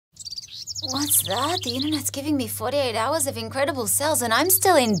What's that? The internet's giving me 48 hours of incredible sales and I'm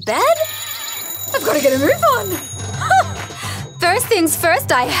still in bed? I've got to get a move on. First things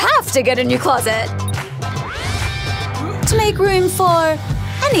first, I have to get a new closet. To make room for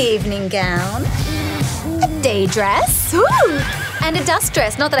an evening gown, a day dress, and a dusk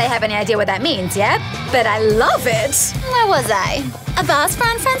dress. Not that I have any idea what that means yet, but I love it. Where was I? A vase for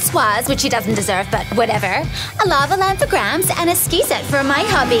Aunt Francoise, which she doesn't deserve, but whatever. A lava lamp for Gramps, and a ski set for my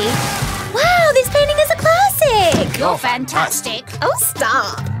hubby. Wow, this painting is a classic! You're fantastic. Oh,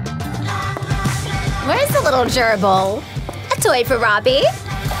 stop. Where's the little gerbil? A toy for Robbie.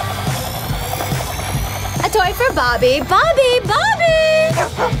 A toy for Bobby. Bobby!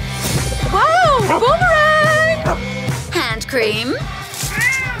 Wow, boomerang! Hand cream.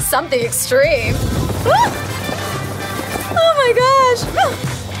 Something extreme. Oh my gosh!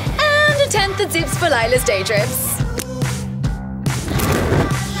 And a tent that zips for Lila's day trips.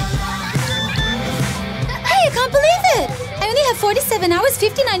 Hey, I can't believe it! I only have 47 hours,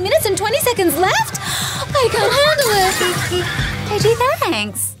 59 minutes, and 20 seconds left! I can't handle it! Hey, gee,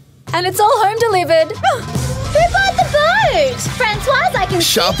 thanks. And it's all home delivered. Who bought the boat? Francoise, I can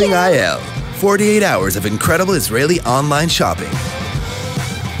Shopping see you. IL. 48 hours of incredible Israeli online shopping.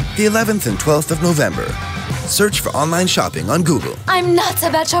 The 11th and 12th of November. Search for online shopping on Google. I'm nuts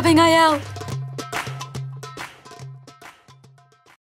about Shopping IL.